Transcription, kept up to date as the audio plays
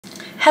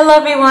Hello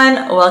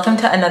everyone, welcome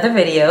to another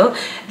video.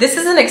 This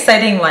is an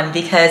exciting one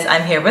because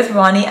I'm here with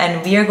Ronnie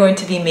and we are going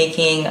to be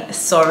making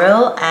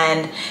sorrel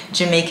and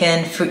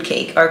Jamaican fruit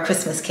cake or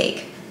Christmas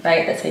cake,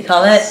 right? That's what you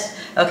call it?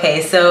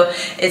 Okay, so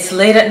it's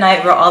late at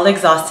night, we're all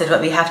exhausted,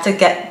 but we have to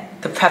get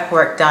the prep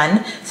work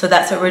done. So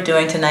that's what we're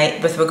doing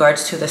tonight with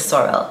regards to the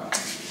sorrel.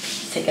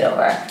 Take it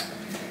over.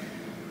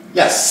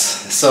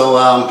 Yes,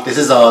 so this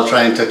is all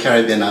trying to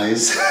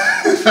Caribbeanize.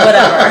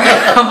 Whatever,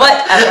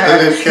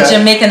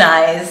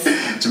 Jamaicanize.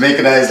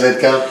 Jamaicanize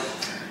Lidka.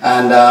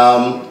 And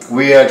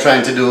we are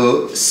trying to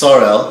do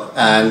sorrel,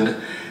 and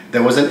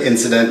there was an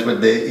incident with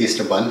the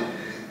Easter bun.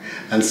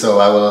 And so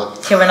I will...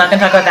 Okay, we're not going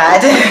to talk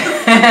about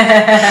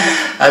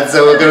that. And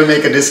so we're going to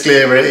make a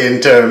disclaimer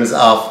in terms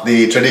of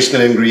the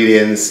traditional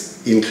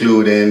ingredients,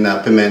 including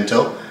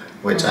pimento,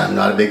 which I'm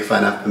not a big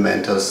fan of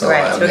pimento. So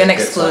right, so we're going to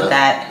exclude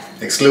that.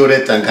 Exclude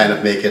it and kind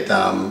of make it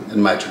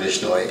in my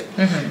traditional way.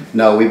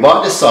 Now we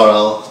bought the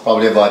sorrel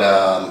probably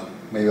about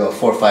maybe about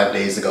 4 or 5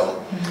 days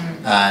ago,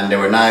 and they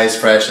were nice,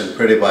 fresh and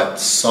pretty, but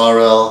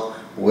sorrel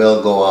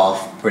will go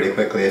off pretty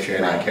quickly if you're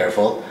not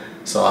careful.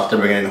 So after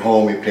bringing it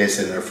home, we place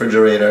it in the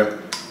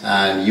refrigerator,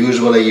 and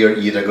usually you're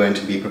either going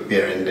to be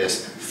preparing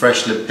this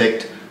freshly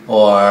picked,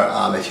 or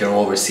if you're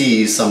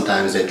overseas,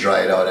 sometimes they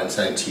dry it out and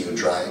send it to you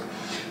dry.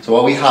 So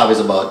what we have is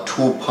about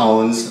 2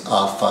 pounds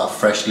of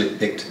freshly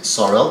picked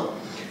sorrel,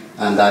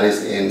 and that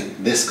is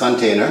in this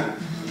container.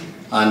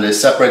 On the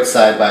separate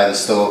side by the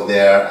stove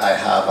there, I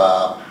have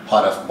a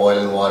pot of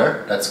boiling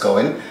water that's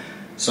going.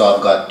 So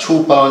I've got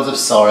 2 pounds of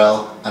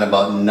sorrel and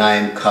about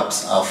 9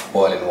 cups of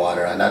boiling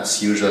water, and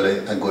that's usually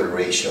a good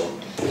ratio.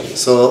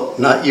 So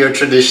not your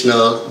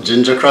traditional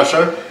ginger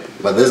crusher,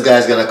 but this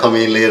guy's gonna come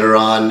in later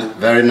on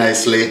very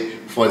nicely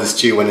for the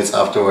stew when it's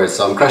afterwards.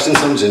 So I'm crushing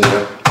some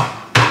ginger,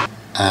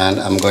 and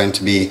I'm going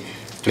to be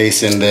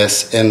placing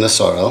this in the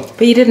sorrel.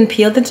 But you didn't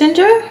peel the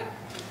ginger?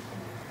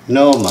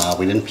 No, Ma,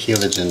 we didn't peel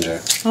the ginger.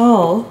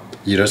 Oh.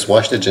 You just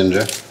wash the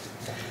ginger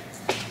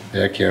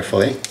very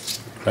carefully,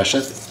 crush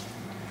it,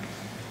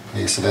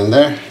 place it in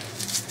there.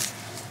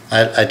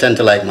 I tend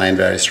to like mine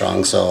very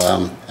strong, so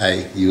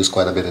I use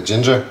quite a bit of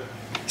ginger.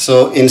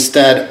 So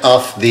instead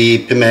of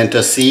the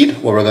pimento seed,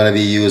 what we're going to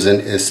be using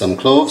is some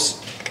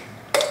cloves.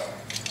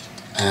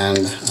 And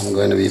I'm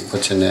going to be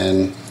putting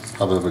in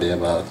probably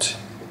about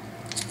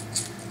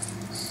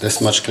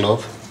this much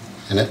clove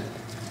in it.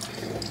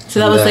 So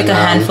that was like a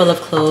handful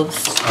of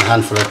cloves. A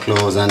handful of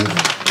cloves, and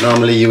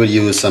normally you would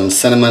use some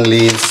cinnamon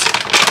leaves,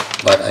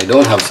 but I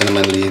don't have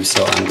cinnamon leaves,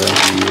 so I'm going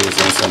to be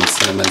using some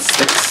cinnamon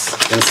sticks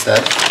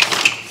instead,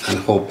 and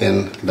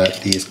hoping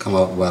that these come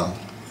out well.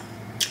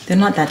 They're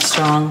not that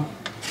strong.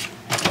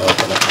 I'll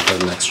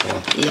put an extra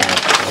one.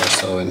 Yeah. Or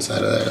so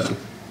inside of there then.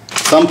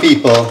 Some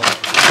people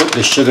put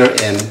the sugar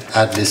in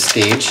at this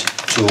stage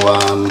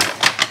to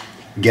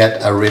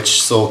get a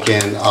rich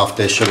soak-in of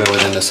the sugar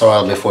within the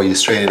sorrel before you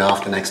strain it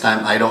off the next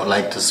time. I don't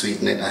like to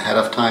sweeten it ahead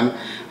of time.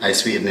 I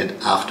sweeten it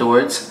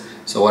afterwards.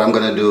 So what I'm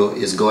going to do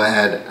is go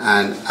ahead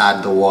and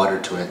add the water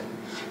to it.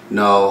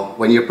 Now,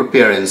 when you're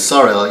preparing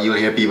sorrel, you'll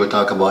hear people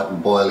talk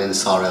about boiling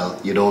sorrel.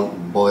 You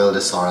don't boil the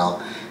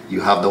sorrel.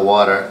 You have the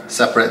water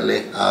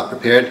separately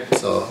prepared.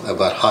 So I've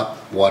got hot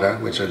water,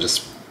 which I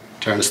just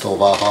turn the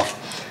stove off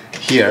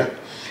here.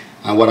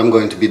 And what I'm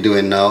going to be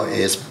doing now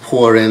is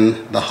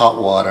pouring the hot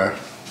water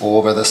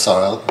over the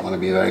sorrel. I want to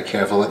be very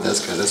careful with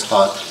this because it's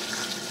hot.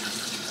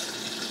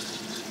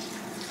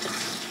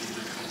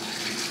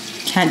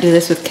 Can't do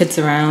this with kids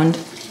around.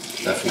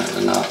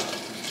 Definitely not.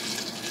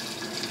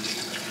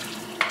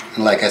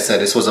 And like I said,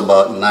 this was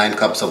about 9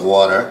 cups of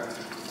water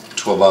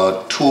to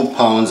about 2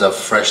 pounds of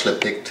freshly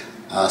picked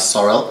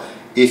sorrel.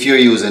 If you're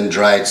using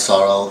dried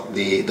sorrel,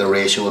 the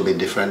ratio will be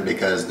different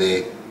because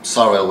the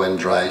sorrel when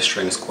dry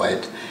shrinks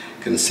quite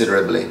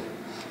considerably.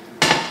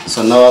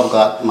 So now I've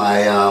got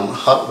my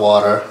hot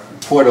water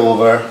poured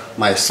over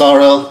my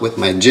sorrel with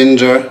my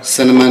ginger,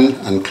 cinnamon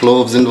and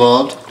cloves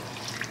involved.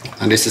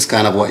 And this is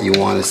kind of what you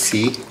want to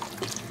see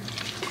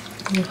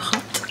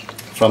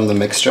from the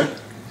mixture.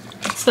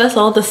 So that's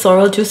all the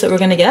sorrel juice that we're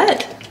going to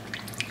get?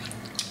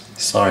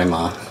 Sorry,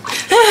 Ma.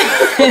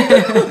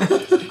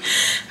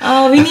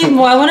 Oh, we need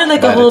more. I wanted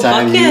like a whole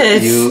bucket. By the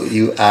time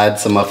you add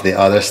some of the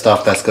other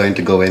stuff that's going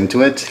to go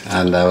into it,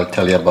 and I will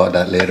tell you about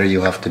that later.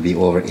 You have to be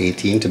over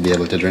 18 to be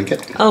able to drink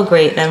it. Oh,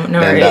 great. No worries.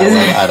 Then that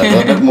will add a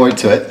little bit more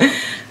to it.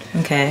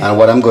 Okay. And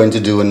what I'm going to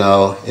do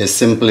now is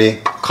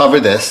simply cover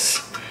this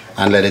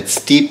and let it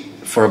steep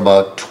for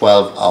about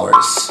 12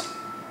 hours.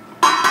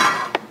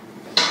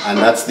 And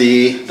that's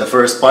the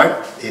first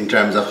part in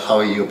terms of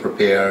how you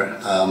prepare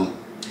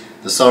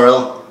the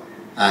sorrel.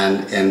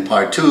 And in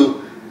part 2,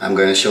 I'm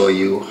going to show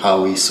you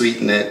how we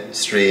sweeten it,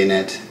 strain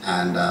it,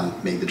 and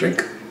make the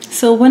drink.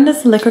 So when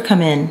does the liquor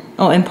come in?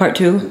 Oh, in part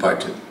 2? In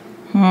part 2.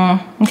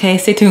 Okay,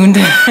 stay tuned.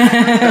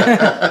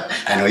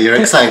 I know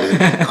you're excited.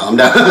 Calm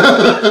down.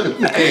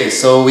 Okay,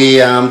 so we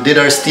did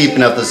our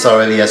steeping of the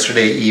sorrel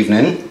yesterday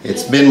evening.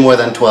 It's been more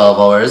than 12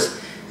 hours.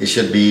 It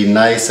should be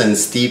nice and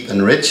steep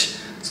and rich.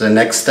 So the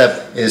next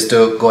step is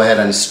to go ahead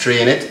and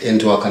strain it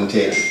into a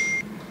container.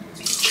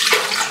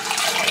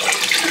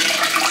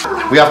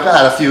 We have to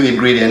add a few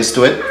ingredients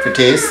to it for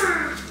taste.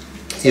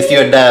 If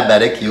you're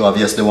diabetic, you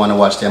obviously want to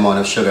watch the amount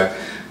of sugar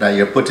that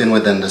you're putting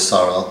within the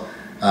sorrel,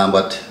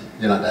 but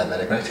you're not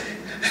diabetic, right?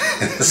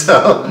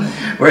 So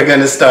we're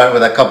going to start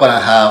with a cup and a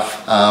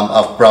half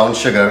of brown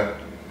sugar.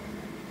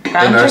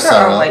 Brown sugar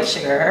sorrel. or white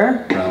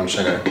sugar? Brown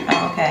sugar.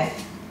 Oh, okay.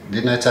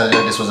 Didn't I tell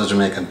you this was a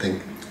Jamaican thing?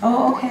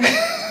 Oh, okay.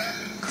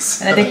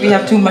 And I think we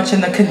have too much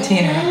in the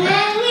container.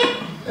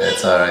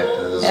 It's alright.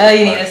 Oh,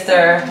 you need to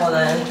stir. Hold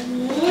on.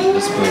 The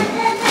spoon.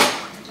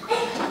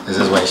 This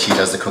is why she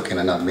does the cooking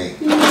and not me.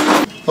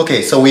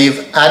 Okay, so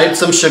we've added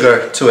some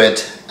sugar to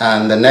it,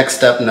 and the next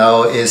step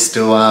now is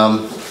to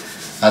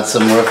add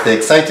some more of the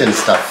exciting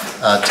stuff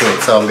to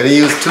it. So I'm going to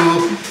use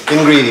 2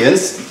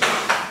 ingredients.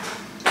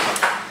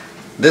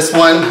 This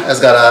one has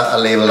got a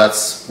label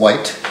that's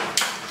white,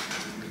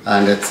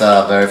 and it's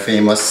very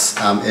famous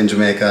in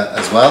Jamaica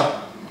as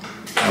well.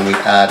 And we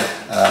add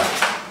a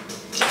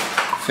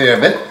fair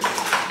bit.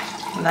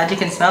 Glad you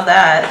can smell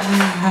that.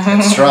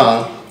 It's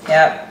strong.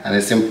 Yep. And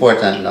it's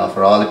important now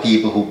for all the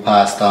people who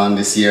passed on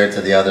this year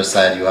to the other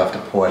side, you have to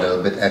pour a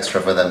little bit extra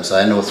for them. So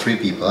I know 3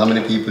 people. How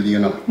many people do you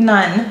know?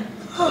 None.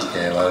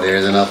 Okay, well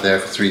there's enough there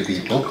for 3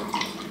 people.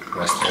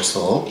 Rest their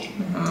soul.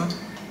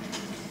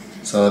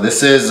 So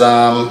this is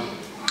the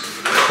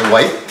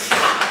white.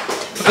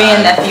 Ray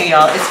and nephew,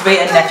 y'all. It's Ray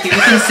and nephew.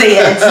 You can say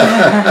it.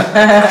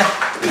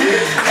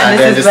 and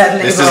then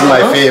this is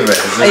my favorite.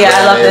 Yeah,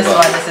 I love this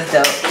one. This is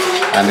dope.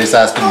 And this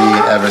has to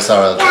be every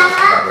sorrel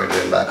that we're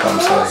doing back home.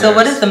 So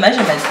what is the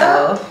measurements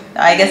though?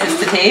 I guess it's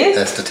to taste?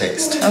 That's to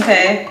taste.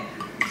 Okay.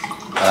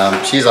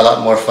 She's a lot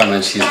more fun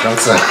when she's drunk,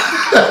 so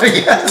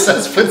yes,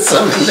 let's put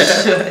some in there.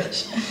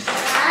 Shush.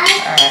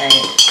 Alright.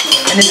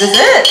 And is this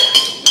it?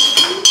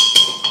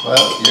 Well,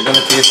 you're going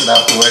to taste it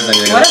afterwards and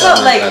you're going to tell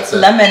me. What about like that's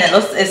lemon?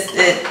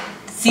 It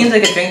seems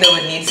like a drink that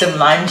would need some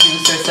lime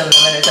juice or some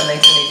lemon or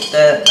something to make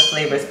the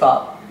flavors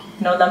pop.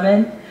 No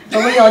lemon?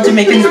 What were y'all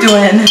Jamaicans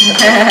doing?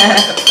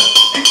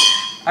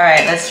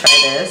 Alright, let's try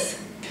this.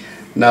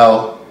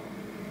 Now,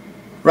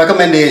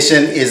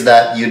 recommendation is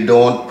that you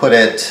don't put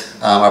it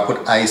or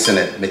put ice in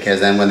it,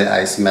 because then when the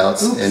ice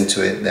melts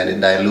into it, then it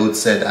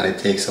dilutes it and it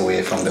takes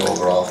away from the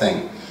overall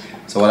thing.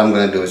 So what I'm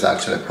going to do is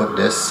actually put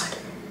this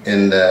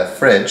in the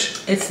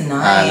fridge. It's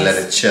nice. And let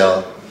it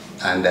chill,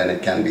 and then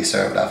it can be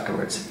served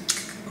afterwards.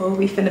 Oh,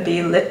 we finna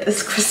be lit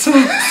this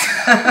Christmas.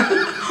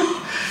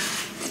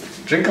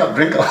 Drink up,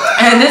 drink up.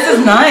 And this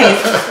is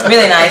nice.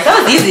 Really nice. That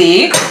was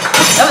easy.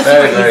 That was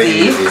very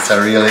easy. It's a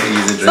really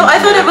easy drink. So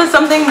I thought it was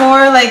something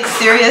more like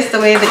serious, the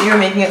way that you were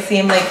making it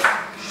seem like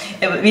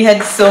we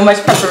had so much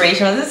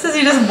preparation. This is,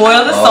 you just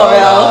boil the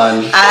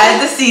sorrel,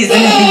 add the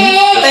seasoning.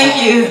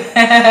 Thank you.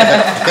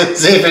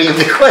 Xavier, you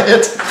be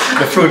quiet.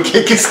 The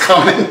fruitcake is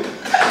coming.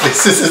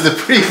 This is the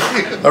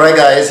preview. Alright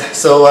guys,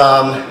 so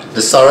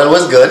the sorrel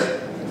was good.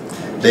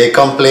 The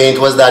complaint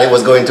was that it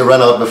was going to run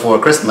out before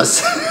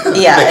Christmas.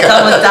 Yeah, it's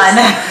almost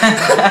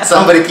done.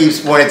 Somebody keeps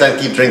pouring it and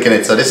keep drinking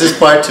it. So this is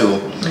part 2.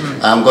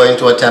 I'm going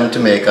to attempt to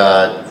make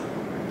a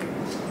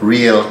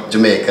real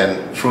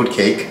Jamaican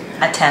fruitcake.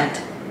 Attempt.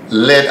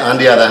 Lid, on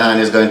the other hand,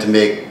 is going to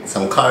make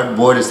some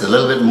cardboard. It's a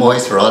little bit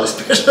moist for all the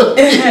special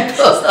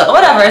people.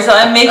 Whatever, so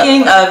I'm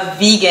making a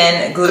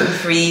vegan,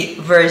 gluten-free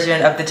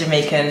version of the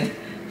Jamaican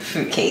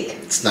fruitcake.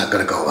 It's not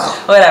going to go well.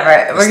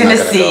 Whatever, we're going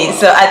to see. Well.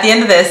 So at the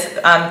end of this,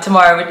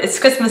 tomorrow, it's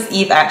Christmas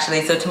Eve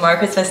actually, so tomorrow,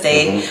 Christmas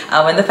Day,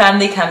 when the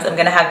family comes, I'm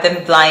going to have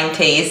them blind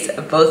taste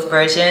both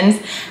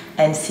versions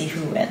and see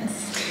who wins.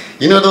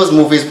 You know those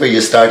movies where you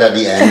start at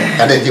the end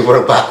and then you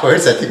work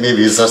backwards? I think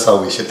maybe that's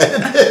how we should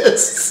end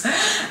this.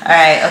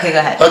 Alright, okay, go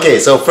ahead. Okay,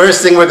 so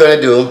first thing we're going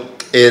to do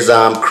is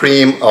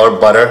cream our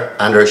butter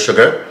and our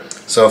sugar.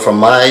 So for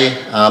my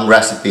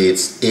recipe,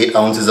 it's 8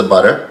 ounces of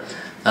butter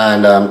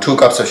and 2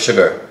 cups of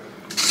sugar.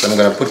 So I'm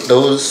going to put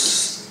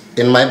those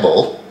in my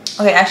bowl.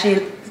 Okay,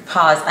 actually,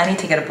 pause. I need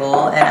to get a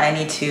bowl and I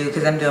need to,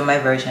 because I'm doing my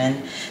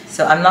version.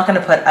 So I'm not going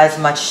to put as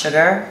much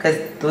sugar because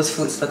those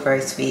fruits look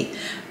very sweet.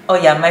 Oh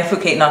yeah, my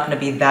fruitcake not going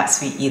to be that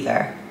sweet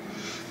either.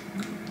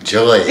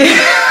 Joy.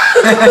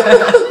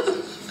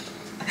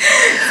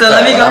 So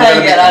let me go ahead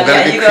and get out. I'm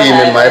going to be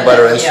creaming my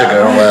butter and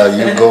sugar while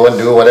you go and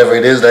do whatever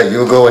it is that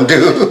you go and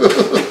do.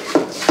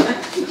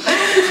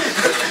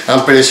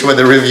 I'm pretty sure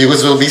the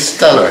reviews will be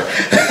stellar.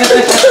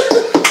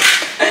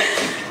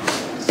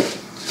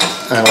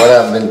 And what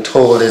I've been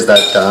told is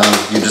that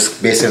you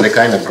just basically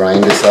kind of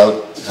grind this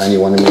out and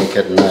you want to make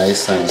it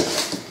nice and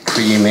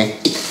creamy,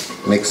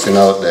 mixing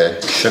out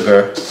the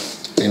sugar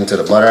into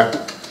the butter.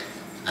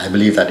 I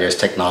believe that there's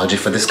technology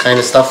for this kind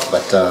of stuff,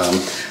 but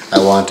I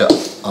want to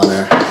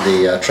honor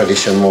the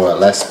tradition more or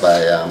less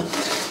by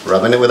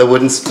rubbing it with a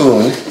wooden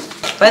spoon.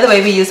 By the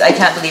way, we use I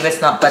can't believe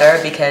it's not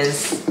butter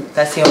because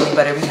that's the only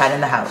butter we had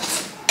in the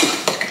house.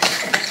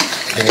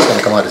 Think it's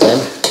gonna come out the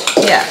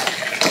same? Yeah.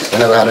 You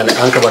never had any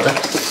anchor butter?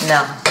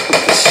 No.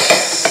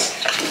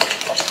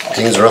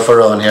 Things rough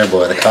around here,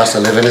 boy. The cost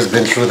of living has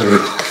been through the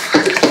roof.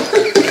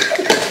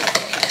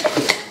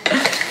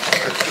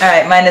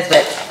 Alright, mine is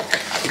whipped.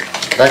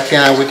 That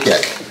can't whip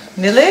yet.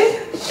 Really?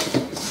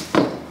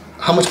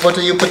 How much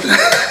butter you put?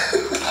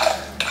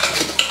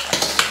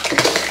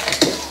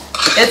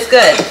 It's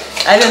good.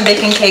 I've been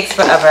baking cakes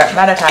forever.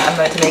 Matter of fact, I'm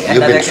going to make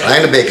another cake. You've been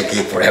trying to bake a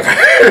cake forever.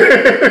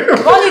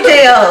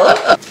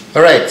 Ponytail!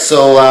 Alright,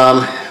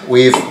 so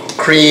we've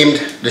creamed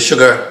the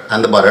sugar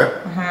and the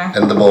butter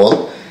in the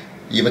bowl.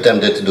 You've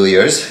attempted to do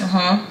yours.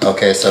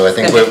 Okay, so I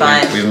think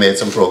we've made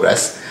some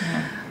progress.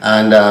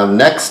 And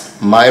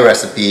next, my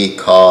recipe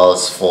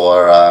calls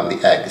for the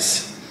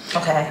eggs.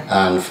 Okay.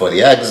 And for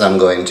the eggs, I'm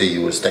going to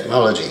use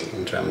technology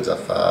in terms of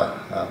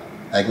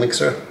egg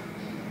mixer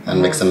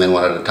and mix them in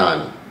one at a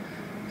time.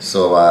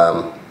 So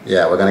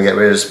yeah, we're gonna get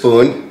rid of the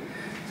spoon,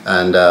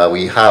 and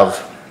we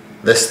have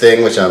this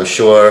thing, which I'm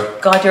sure.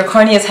 God, you're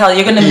corny as hell.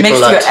 You're gonna mix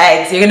your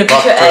eggs. You're gonna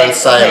beat your eggs.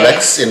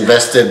 Silex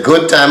invested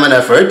good time and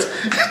effort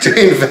to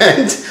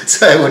invent,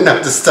 so I wouldn't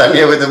have to stand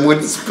here with a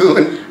wooden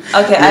spoon.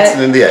 Okay,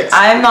 mixing in the eggs.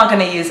 I'm not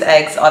gonna use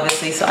eggs,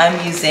 obviously, so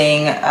I'm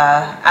using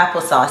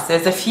applesauce.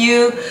 There's a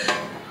few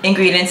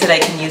ingredients that I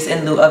can use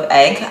in lieu of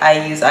egg.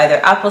 I use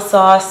either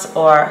applesauce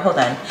or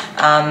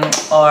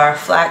or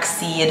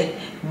flaxseed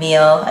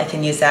meal. I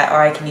can use that, or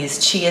I can use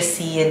chia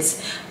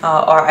seeds,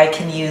 or I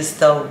can use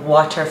the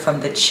water from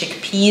the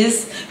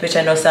chickpeas, which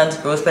I know sounds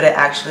gross, but it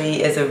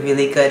actually is a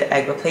really good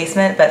egg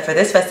replacement. But for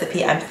this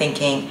recipe, I'm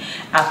thinking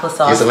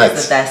applesauce is the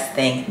best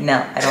thing.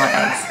 No, I don't want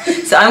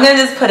eggs. So I'm gonna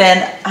just put in,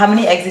 how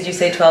many eggs did you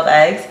say? 12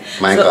 eggs?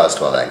 Mine costs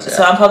 12 eggs, yeah.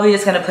 So I'm probably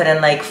just gonna put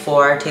in like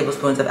 4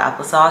 tablespoons of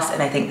applesauce,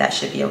 and I think that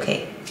should be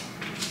okay.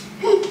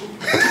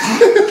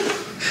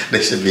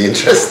 They should be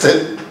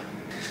interested.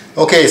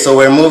 Okay, so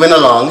we're moving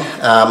along.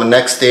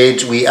 Next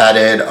stage, we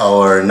added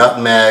our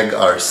nutmeg,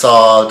 our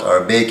salt,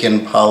 our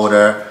baking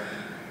powder,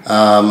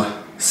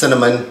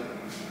 cinnamon,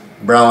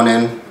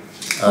 browning.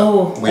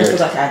 I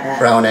forgot to add that.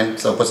 Browning,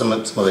 so put some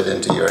of it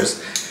into yours.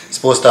 It's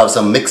supposed to have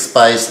some mixed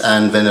spice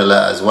and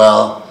vanilla as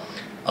well.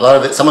 A lot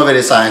of it, some of it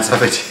is science, some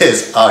of it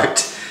is art.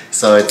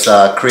 So it's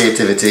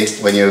creativity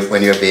when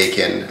you're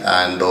baking,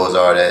 and those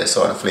are the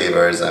sort of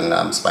flavors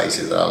and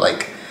spices that I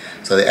like.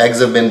 So the eggs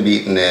have been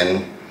beaten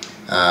in.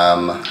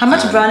 How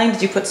much browning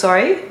did you put,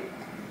 sorry?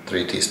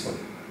 3 teaspoons.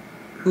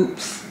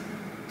 Oops.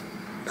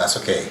 That's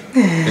okay.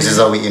 This is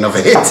how we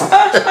innovate.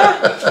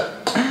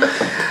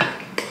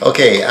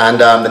 Okay, and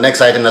the next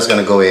item that's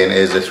going to go in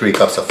is the 3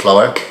 cups of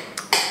flour.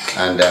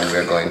 And then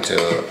we're going to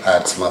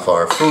add some of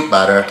our fruit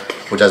batter,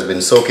 which has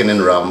been soaking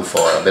in rum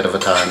for a bit of a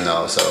time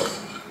now. So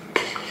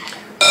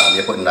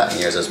you're putting that in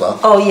yours as well?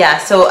 Oh yeah,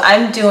 so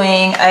I'm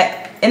doing,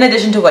 in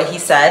addition to what he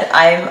said,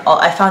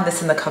 I found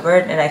this in the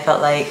cupboard and I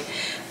felt like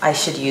I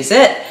should use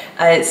it.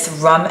 It's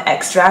rum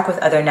extract with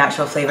other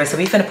natural flavors, so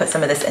we're gonna put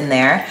some of this in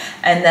there.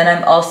 And then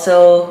I'm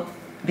also,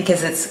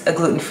 because it's a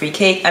gluten-free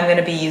cake, I'm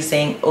gonna be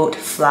using oat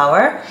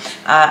flour.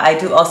 I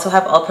do also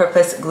have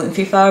all-purpose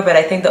gluten-free flour, but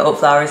I think the oat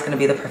flour is gonna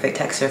be the perfect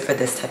texture for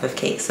this type of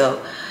cake,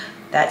 so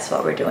that's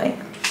what we're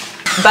doing.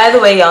 By the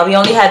way, y'all, we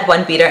only had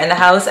 1 beater in the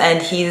house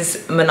and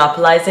he's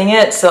monopolizing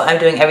it, so I'm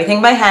doing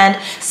everything by hand.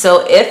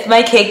 So if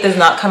my cake does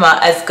not come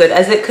out as good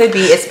as it could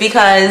be, it's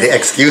because... The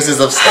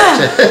excuses of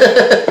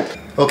such.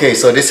 Okay,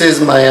 so this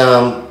is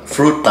my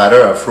fruit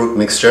batter or fruit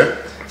mixture.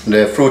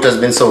 The fruit has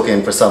been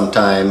soaking for some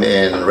time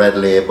in Red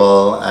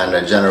Label and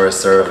a generous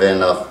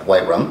serving of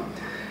white rum.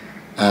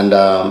 And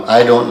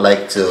I don't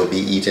like to be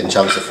eating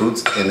chunks of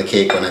fruits in the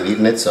cake when I'm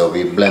eating it, so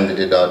we blended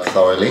it out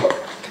thoroughly.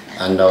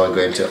 And now we're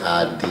going to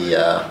add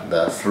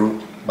the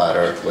fruit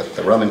batter with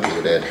the rum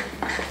included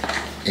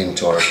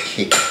into our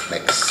cake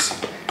mix.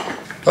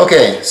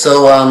 Okay,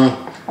 so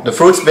the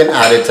fruit's been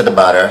added to the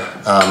batter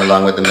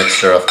along with the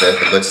mixture of the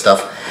good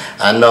stuff.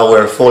 And now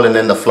we're folding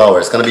in the flour.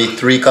 It's going to be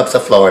 3 cups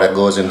of flour that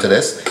goes into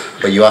this,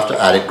 but you have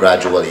to add it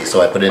gradually.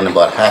 So I put in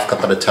about ½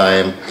 cup at a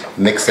time,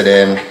 mix it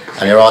in,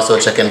 and you're also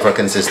checking for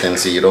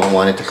consistency. You don't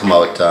want it to come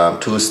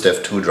out too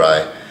stiff, too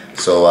dry.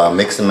 So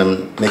mixing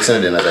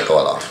it in as I go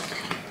along.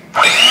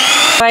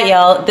 Alright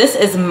y'all, this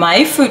is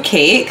my fruit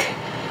cake.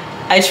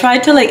 I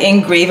tried to like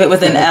engrave it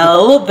with an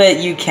L, but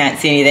you can't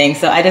see anything,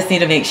 so I just need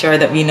to make sure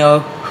that we know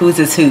whose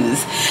is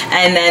whose.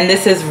 And then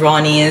this is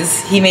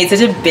Ronnie's. He made such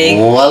a big...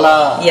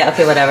 Voila! Yeah,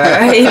 okay, whatever.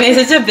 He made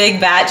such a big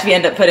batch, we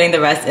end up putting the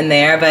rest in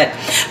there, but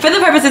for the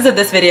purposes of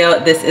this video,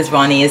 this is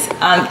Ronnie's.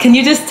 Can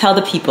you just tell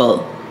the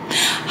people,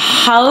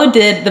 how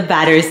did the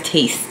batters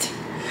taste?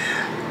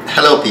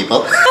 Hello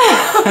people.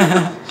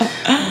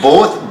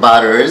 Both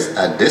batters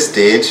at this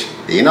stage,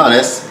 being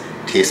honest,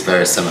 taste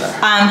very similar.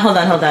 Hold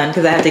on,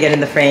 because I have to get in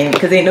the frame,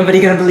 because ain't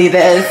nobody gonna believe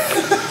this.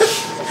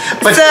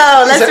 But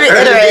so let's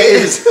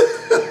reiterate.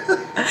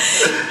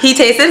 He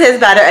tasted his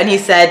batter and he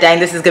said, dang,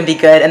 this is gonna be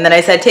good. And then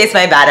I said, taste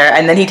my batter.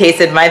 And then he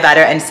tasted my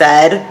batter and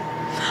said,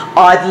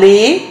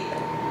 oddly.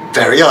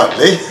 Very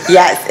oddly.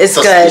 Yes, it's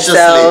good.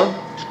 So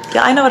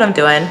yeah, I know what I'm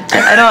doing.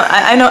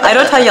 I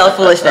don't tell y'all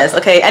foolishness.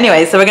 Okay.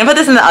 Anyway, so we're gonna put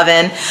this in the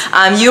oven.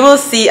 You will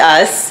see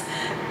us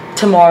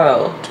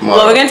tomorrow.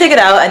 Well, we're gonna take it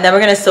out and then we're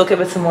gonna soak it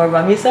with some more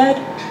rum, you said?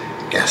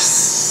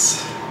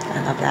 Yes.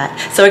 I love that.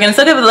 So we're gonna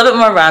soak it with a little bit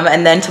more rum,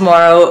 and then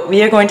tomorrow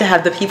we are going to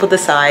have the people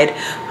decide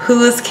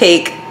whose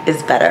cake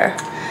is better.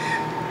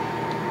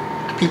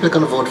 People are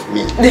gonna vote for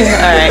me.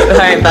 All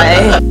right,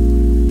 bye.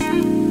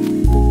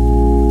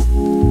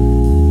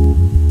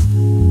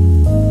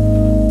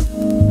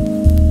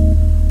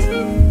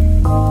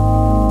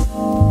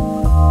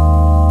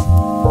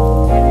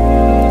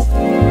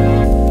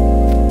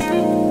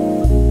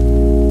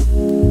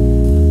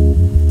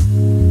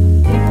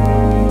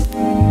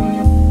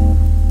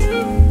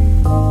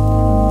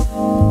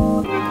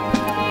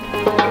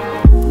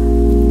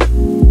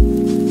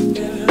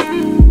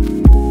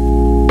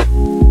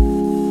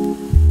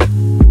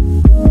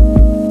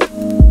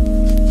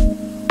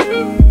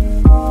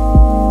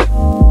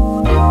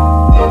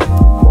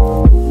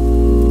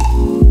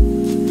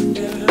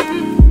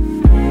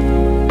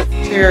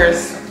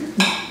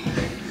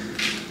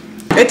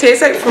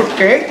 tastes like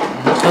fruitcake.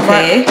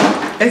 Okay.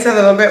 It's a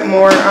little bit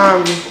more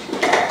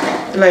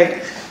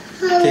like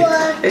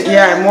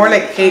yeah, more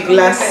like cake,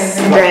 less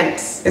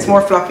dense. It's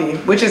more fluffy,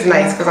 which is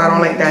nice because I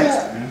don't like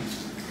dense.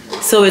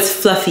 So it's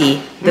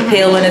fluffy. The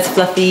pale one is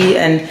fluffy,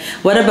 and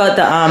what about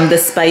the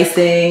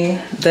spicing?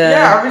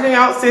 Yeah, everything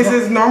else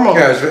tastes normal.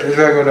 Yeah, it's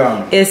very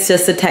good. It's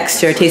just the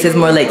texture. It tastes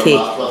more like cake.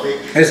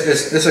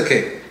 It's a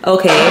cake.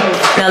 Okay.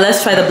 Now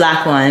let's try the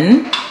black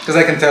one. Because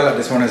I can tell that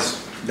this one is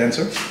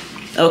denser.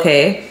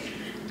 Okay.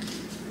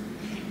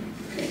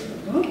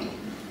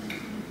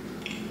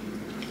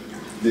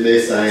 Did they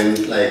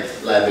sign like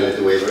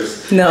liability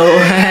waivers? No.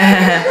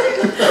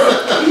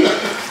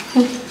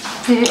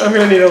 I'm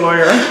gonna need a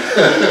lawyer.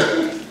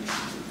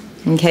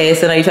 Okay,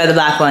 so now you try the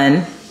black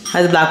one.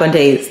 How's the black one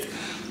taste?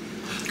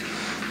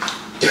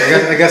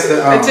 I guess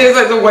the it tastes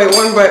like the white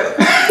one, but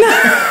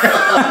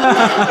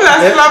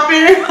less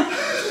fluffy.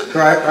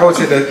 I would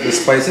say that the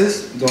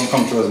spices don't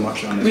come through as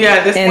much on it.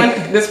 Yeah,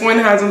 this one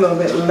has a little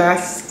bit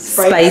less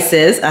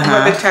spices.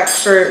 But the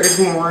texture is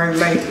more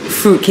like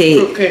fruit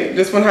cake.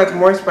 This one has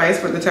more spice,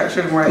 but the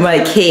texture is more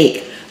like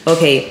cake.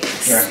 Okay.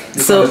 Yeah,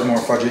 this one is more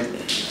fudgy.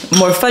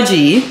 More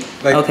fudgy.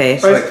 Like, okay.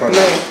 Like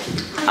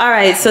fudgy. All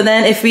right. So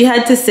then, if you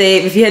had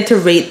to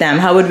rate them,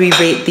 how would we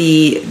rate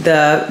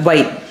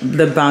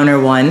the browner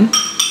one?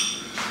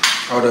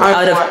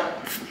 Out of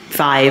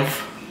 5.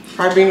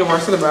 5 being the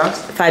worst or the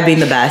best? 5 being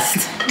the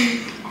best.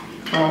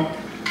 Oh,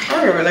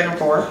 I'll give it like a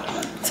 4.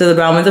 So the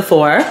brown one's a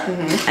 4.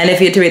 And if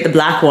you had to rate the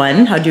black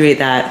one, how'd you rate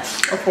that?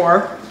 A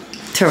 4.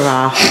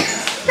 Ta-ra.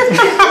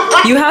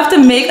 You have to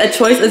make a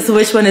choice as to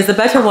which one is the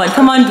better one.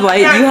 Come on,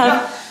 Dwight.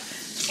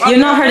 You're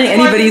not hurting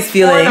anybody's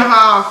feeling.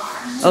 4.5.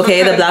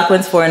 Okay, the black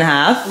one's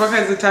 4.5.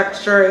 Because the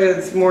texture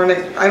is more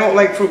like, I don't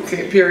like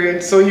fruitcake,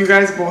 period. So you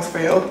guys both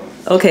failed.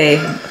 Okay,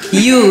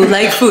 you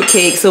like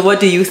fruitcake, so what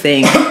do you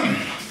think?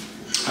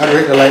 I'd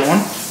rate the light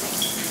one.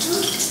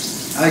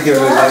 I give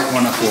it a light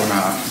one a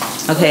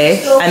 4.5.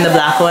 Okay, and the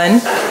black one?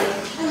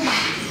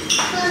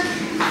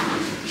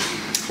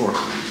 4.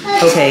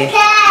 Okay.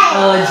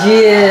 Oh,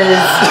 jeez.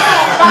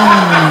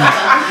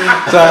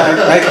 So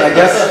I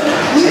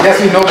guess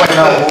we know by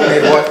now who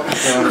made what.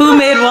 So. Who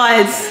made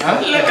what?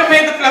 Luca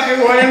made the fluffy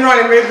one and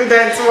Ronnie made the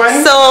dense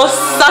one. So,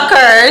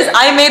 suckers,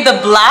 I made the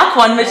black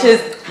one, which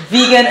is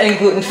vegan and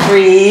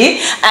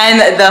gluten-free,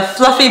 and the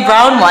fluffy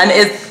brown one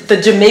is the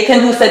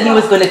Jamaican who said he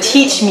was going to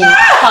teach me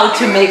how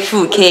to make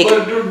fruit cake.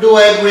 But do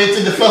I agree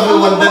to the fluffy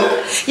one then?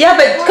 Yeah,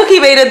 but Cookie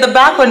rated the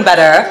black one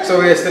better. So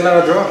we're still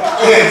at a draw.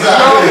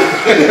 Exactly.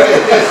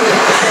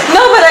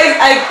 No, but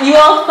you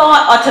all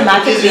thought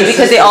automatically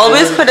because they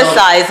always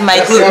criticize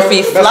my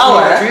gluten-free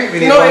flour.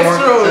 No, it's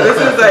true. This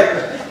is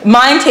like...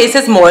 Mine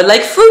tastes more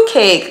like fruit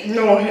cake.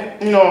 No.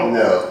 We won't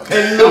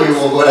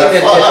go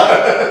that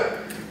far.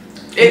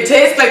 It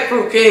tastes like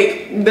fruit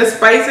cake. The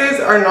spices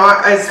are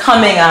not as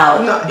coming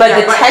out, but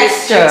the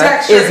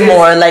texture is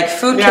more like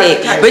fruit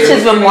cake, which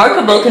is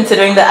remarkable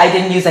considering that I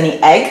didn't use any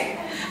egg.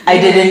 I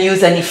didn't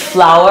use any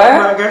flour.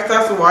 I guess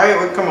that's why it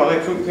would come out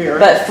like fruit cake. Right?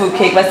 But fruit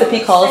cake recipe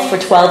calls for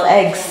 12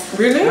 eggs.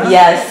 Really?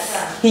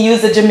 Yes. He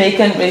used a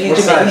Jamaican. He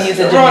used a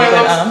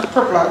Jamaican.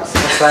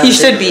 He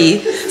should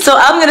be. So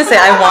I'm gonna say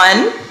I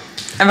won.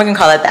 And we're gonna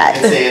call it that.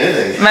 Can't say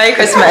anything. Merry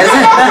Christmas.